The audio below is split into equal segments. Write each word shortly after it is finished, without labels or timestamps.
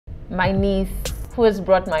my niece, who has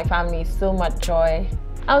brought my family so much joy.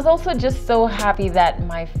 I was also just so happy that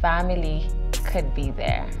my family could be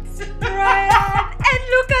there. Brian, and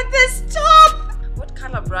look at this top! What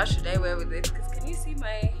color brush should I wear with it? Because can you see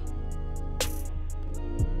my...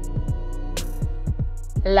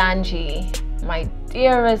 Lanji, my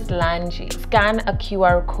dearest Lanji. Scan a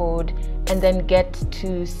QR code and then get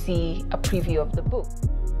to see a preview of the book.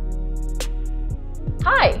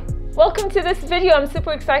 Hi! Welcome to this video. I'm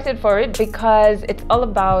super excited for it because it's all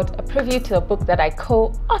about a preview to a book that I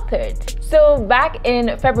co-authored. So back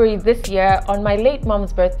in February this year, on my late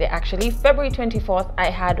mom's birthday actually, February 24th, I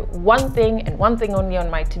had one thing and one thing only on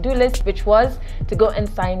my to-do list, which was to go and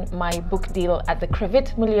sign my book deal at the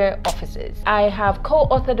Crevit Muller offices. I have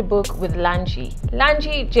co-authored a book with Lanji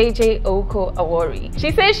JJ Oko Awori. She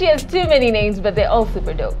says she has too many names, but they're all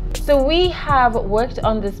super dope. So we have worked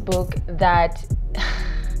on this book that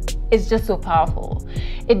it's just so powerful.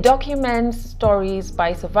 It documents stories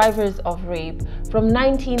by survivors of rape from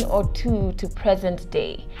 1902 to present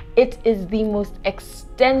day. It is the most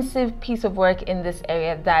extensive piece of work in this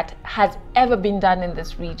area that has ever been done in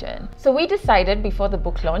this region. So we decided before the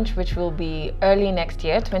book launch, which will be early next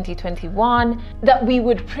year, 2021, that we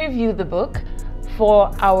would preview the book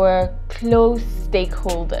for our close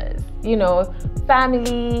stakeholders, you know,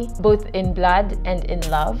 family, both in blood and in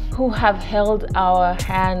love, who have held our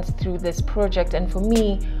hands through this project. And for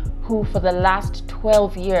me, who for the last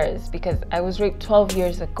 12 years, because I was raped 12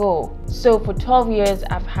 years ago. So for 12 years,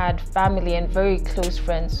 I've had family and very close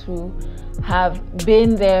friends who have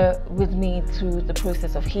been there with me through the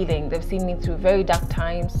process of healing. They've seen me through very dark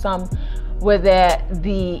times. Some were there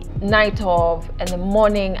the night of and the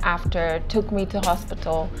morning after, took me to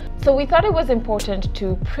hospital. So we thought it was important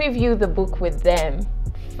to preview the book with them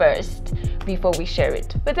first before we share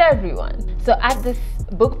it with everyone. So at this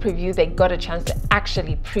book preview, they got a chance to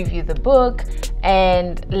actually preview the book,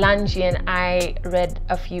 and Lanji and I read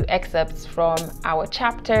a few excerpts from our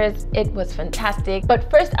chapters. It was fantastic. But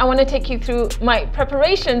first, I want to take you through my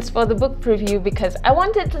preparations for the book preview because I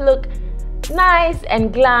wanted to look nice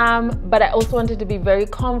and glam, but I also wanted to be very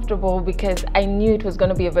comfortable because I knew it was going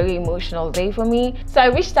to be a very emotional day for me. So I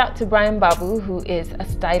reached out to Brian Babu, who is a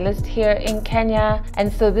stylist here in Kenya,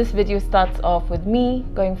 and so this video starts off with me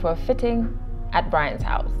going for a fitting at Brian's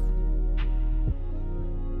house.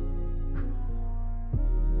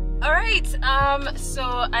 Alright, so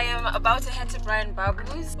I am about to head to Brian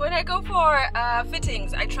Babu's. When I go for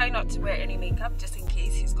fittings, I try not to wear any makeup just in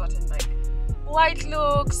case he's gotten like white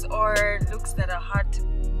looks or looks that are hard to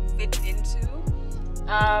fit into.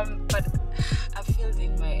 But I've filled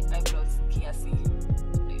in my eyebrows kiasi.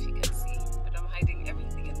 I don't know if you can see, but I'm hiding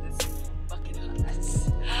everything in this bucket hat.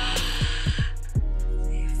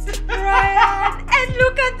 Brian, and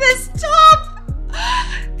look at this top!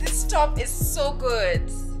 This top is so good.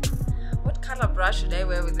 What color brush should I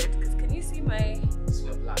wear with it? Because can you see my... It's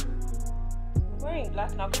black. I'm wearing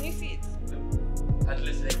black now. Can you see it? At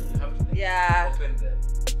least like you have to like, yeah, open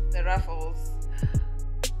the ruffles.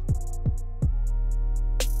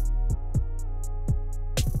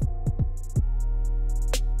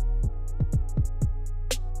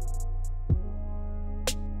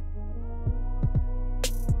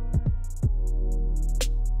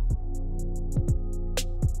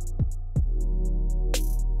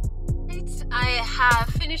 I have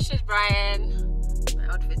finished with Brian. My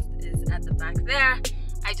outfit is at the back there.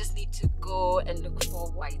 I just need to go and look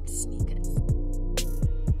for white sneakers.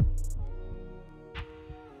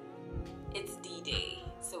 It's D-Day,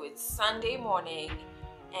 so it's Sunday morning,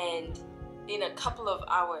 and in a couple of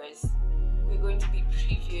hours we're going to be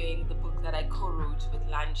previewing the book that I co-wrote with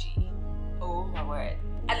Lanji. Oh my word.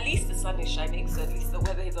 At least the sun is shining, so at least the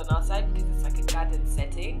weather is on our side because it's like a garden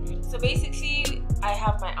setting. So basically I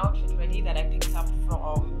have my outfit ready that I picked up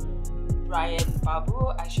from Brian Babu.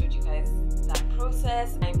 I showed you guys that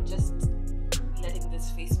process. I'm just letting this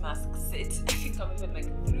face mask sit. I think I'm even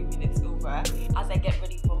like 3 minutes over as I get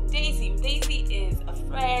ready for Daisy. Daisy is a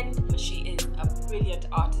friend, but she is a brilliant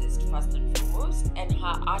artist first and foremost, and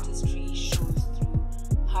her artistry shows through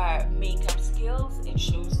her makeup skills. It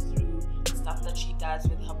shows through stuff that she does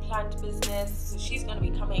with her plant business. So she's going to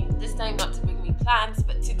be coming this time not to bring me plants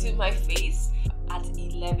but to do my face at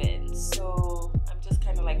 11. So I'm just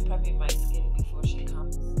kind of like prepping my skin before she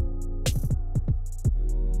comes.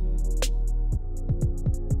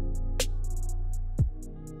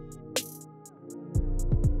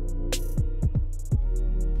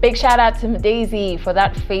 Big shout out to Daisy for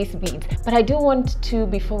that face beat. But I do want to,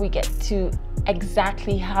 before we get to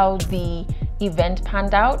exactly how the event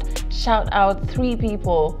panned out, shout out 3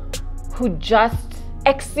 people who just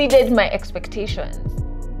exceeded my expectations.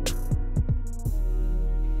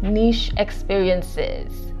 Niche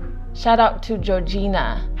Experiences. Shout out to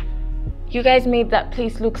Georgina. You guys made that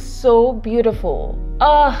place look so beautiful.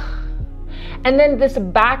 And then this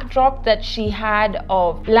backdrop that she had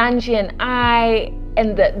of Lanji and I,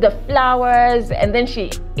 and the flowers, and then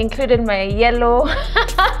she included my yellow,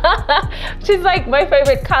 which is like my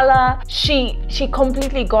favorite color. She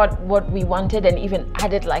completely got what we wanted and even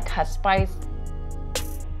added like her spice.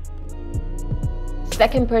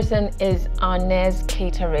 Second person is Arnez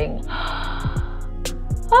Catering.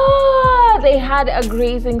 They had a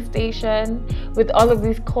grazing station with all of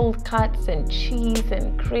these cold cuts and cheese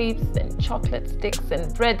and crepes and chocolate sticks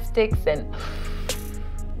and breadsticks, and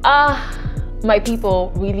my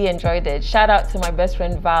people really enjoyed it. Shout out to my best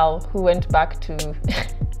friend Val, who went back to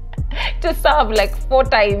to serve like 4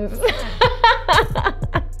 times.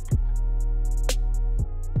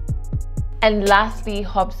 And lastly,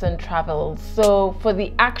 Hobson Travels. So for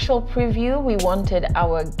the actual preview, we wanted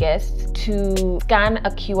our guests to scan a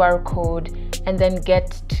QR code and then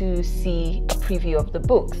get to see a preview of the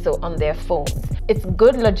book, so on their phones. It's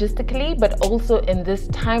good logistically, but also in this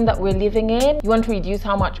time that we're living in, you want to reduce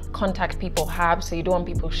how much contact people have, so you don't want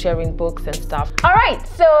people sharing books and stuff. All right,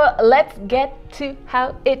 so let's get to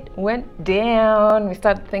how it went down. We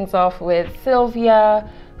started things off with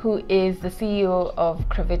Sylvia, who is the CEO of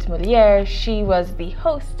Crevette Molière. She was the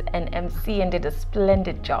host and MC and did a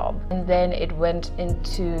splendid job. And then it went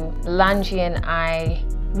into Lanji and I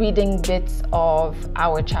reading bits of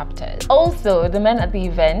our chapters. Also, the men at the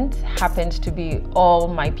event happened to be all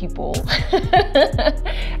my people.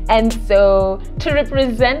 And so to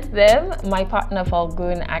represent them, my partner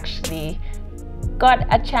Falgun actually got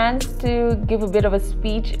a chance to give a bit of a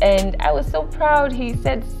speech, and I was so proud. He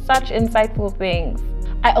said such insightful things.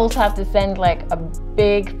 I also have to send like a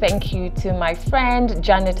big thank you to my friend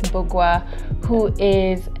Janet Mbugwa, who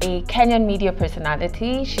is a Kenyan media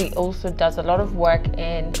personality. She also does a lot of work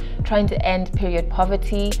in trying to end period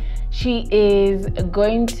poverty. She is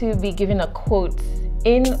going to be giving a quote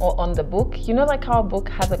in or on the book. You know, like how a book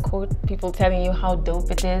has a quote, people telling you how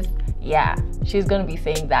dope it is? Yeah, she's gonna be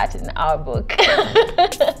saying that in our book.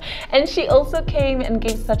 And she also came and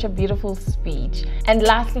gave such a beautiful speech. And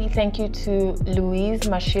lastly, thank you to Louise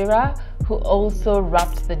Mashira, who also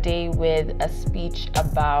wrapped the day with a speech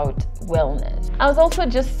about wellness. I was also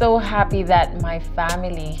just so happy that my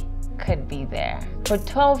family could be there. For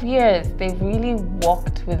 12 years, they've really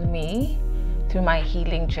walked with me through my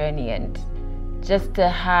healing journey, and just to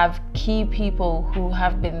have key people who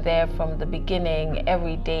have been there from the beginning,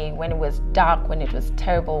 every day, when it was dark, when it was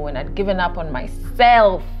terrible, when I'd given up on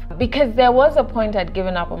myself. Because there was a point I'd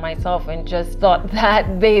given up on myself and just thought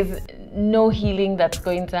that there's no healing that's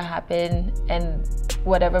going to happen, and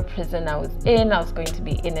whatever prison I was in, I was going to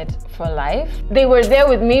be in it for life. They were there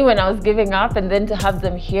with me when I was giving up, and then to have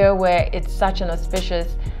them here where it's such an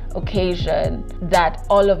auspicious occasion that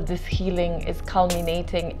all of this healing is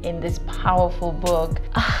culminating in this powerful book,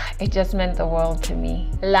 it just meant the world to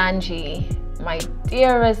me. Lanji, my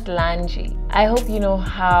dearest Lanji, I hope you know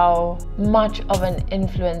how much of an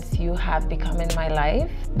influence you have become in my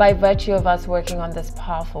life by virtue of us working on this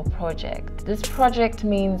powerful project. This project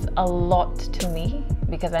means a lot to me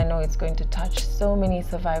because I know it's going to touch so many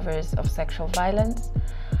survivors of sexual violence.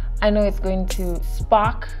 I know it's going to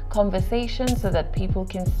spark conversation so that people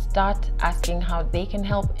can start asking how they can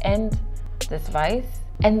help end this vice.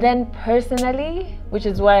 And then personally, which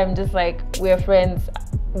is why I'm just like, we're friends.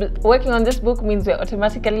 Working on this book means we're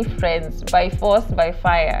automatically friends by force, by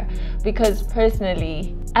fire. Because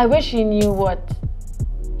personally, I wish you knew what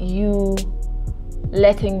you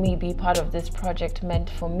letting me be part of this project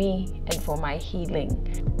meant for me and for my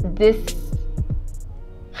healing. This,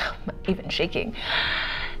 I'm even shaking.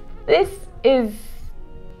 This is,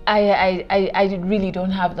 I really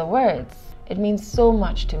don't have the words. It means so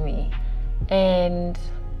much to me. And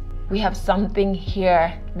we have something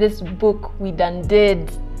here. This book we done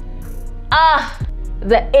did.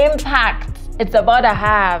 The impact it's about to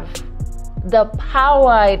have, the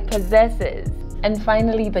power it possesses. And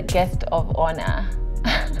finally, the guest of honor,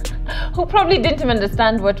 who probably didn't even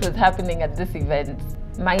understand what was happening at this event.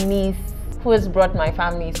 My niece, who has brought my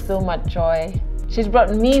family so much joy. She's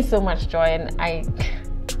brought me so much joy, and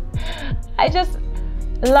I just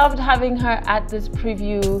loved having her at this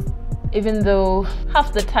preview, even though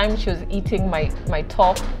half the time she was eating my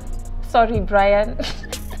top. Sorry, Brian.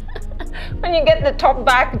 When you get the top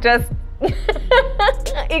back, just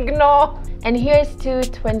ignore. And here's to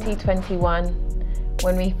 2021,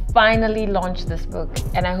 when we finally launch this book,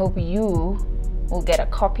 and I hope you will get a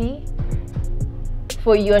copy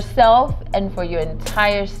for yourself and for your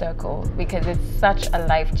entire circle, because it's such a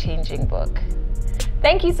life-changing book.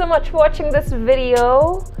 Thank you so much for watching this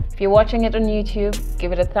video. If you're watching it on YouTube,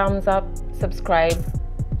 give it a thumbs up, subscribe,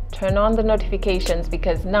 turn on the notifications,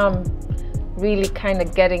 because now I'm really kind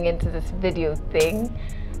of getting into this video thing.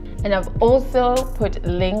 And I've also put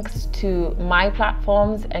links to my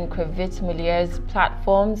platforms and Crevit Mulier's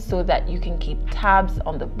platforms so that you can keep tabs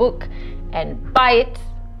on the book and buy it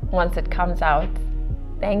once it comes out.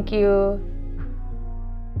 Thank you.